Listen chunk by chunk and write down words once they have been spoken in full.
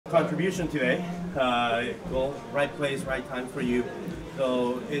contribution today. Goal, right place, right time for you.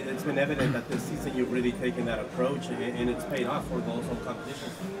 So it's been evident that this season you've really taken that approach, and it's paid off for goals on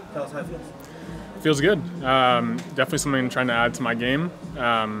competitions. Tell us how it feels. Feels good. Definitely something I'm trying to add to my game.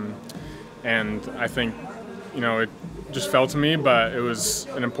 And I think, it just fell to me, but it was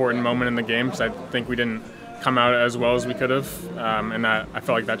an important moment in the game because I think we didn't come out as well as we could have. And I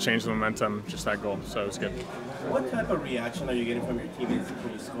felt like that changed the momentum, just that goal. So it was good. What type of reaction are you getting from your teammates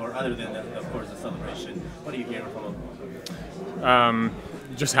when you score, other than, of course, the celebration? What are you hearing from them?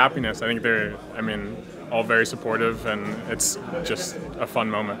 Just happiness. I think they're, all very supportive, and it's just a fun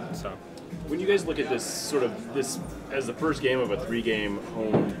moment. So. When you guys look at this as the first game of a 3-game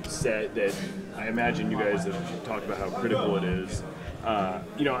home set that I imagine you guys have talked about how critical it is, I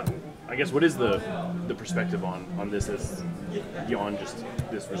guess what is the perspective on this as beyond just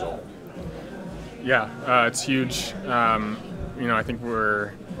this result? Yeah, it's huge. I think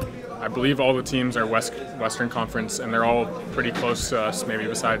I believe all the teams are Western Conference, and they're all pretty close to us, maybe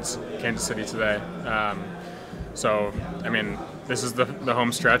besides Kansas City today. This is the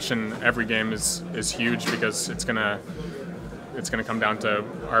home stretch, and every game is huge because it's gonna come down to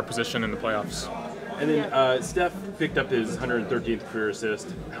our position in the playoffs. And then Steph picked up his 113th career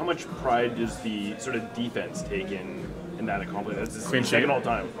assist. How much pride does the sort of defense take in that accomplishment? That's his second all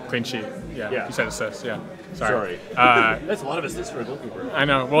time. Clean sheet. Yeah. You said assist. Yeah. Sorry. That's a lot of assists for a goalkeeper. I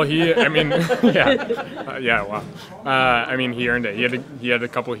know. Well, yeah. Wow. He earned it. He had a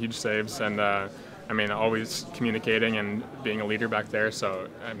couple of huge saves, and always communicating and being a leader back there. So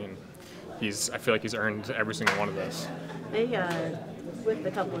I feel like he's earned every single one of those. With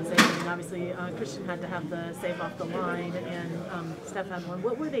a couple of saves, obviously Christian had to have the save off the line, and Steph had one.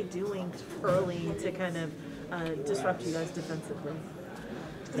 What were they doing early to kind of disrupt you guys defensively?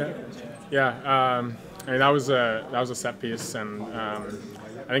 That was a set piece, and I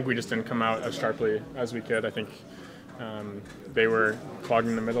think we just didn't come out as sharply as we could. I think they were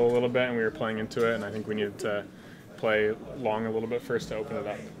clogging the middle a little bit, and we were playing into it, and I think we needed to play long a little bit first to open it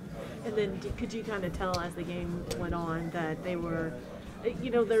up. And then could you kind of tell as the game went on that they were,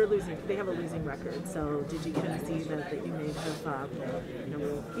 they're losing. They have a losing record. So did you kind of see that you may have,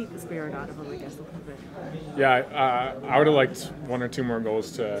 beat the spirit out of them, I guess, a little bit? Yeah, I would have liked one or two more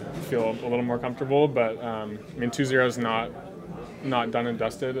goals to feel a little more comfortable. But 2-0 is not done and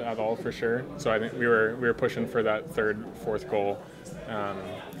dusted at all for sure. So I think we were pushing for that third, fourth goal.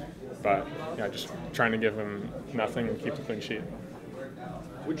 But yeah, just trying to give him nothing and keep the clean sheet.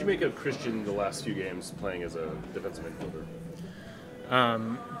 What did you make of Christian the last few games playing as a defensive midfielder?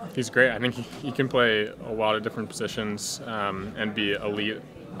 He's great. I think he can play a lot of different positions and be elite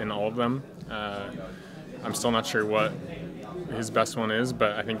in all of them. I'm still not sure what his best one is,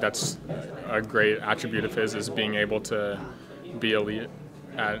 but I think that's a great attribute of his, is being able to be elite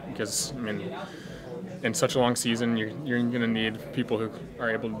because in such a long season you're going to need people who are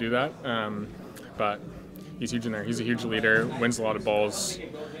able to do that. But he's huge in there. He's a huge leader, wins a lot of balls,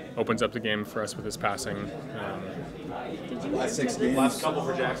 opens up the game for us with his passing. Last 6 games. Last couple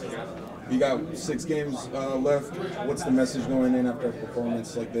for Jackson. You got 6 games left. What's the message going in after a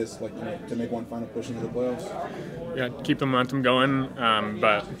performance like this, to make one final push into the playoffs? Yeah, keep the momentum going,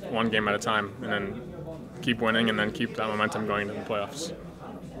 but one game at a time, and then keep winning, and then keep that momentum going into the playoffs.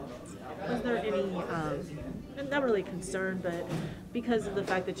 Was there any, not really concern, but because of the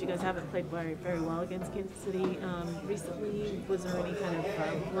fact that you guys haven't played very, very well against Kansas City recently, was there any kind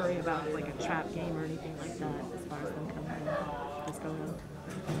of worry about like a trap game or anything like that as far as them coming in this going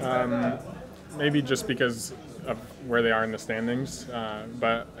on? Maybe just because of where they are in the standings,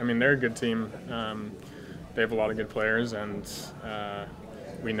 but they're a good team. They have a lot of good players, and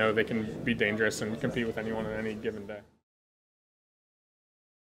we know they can be dangerous and compete with anyone on any given day.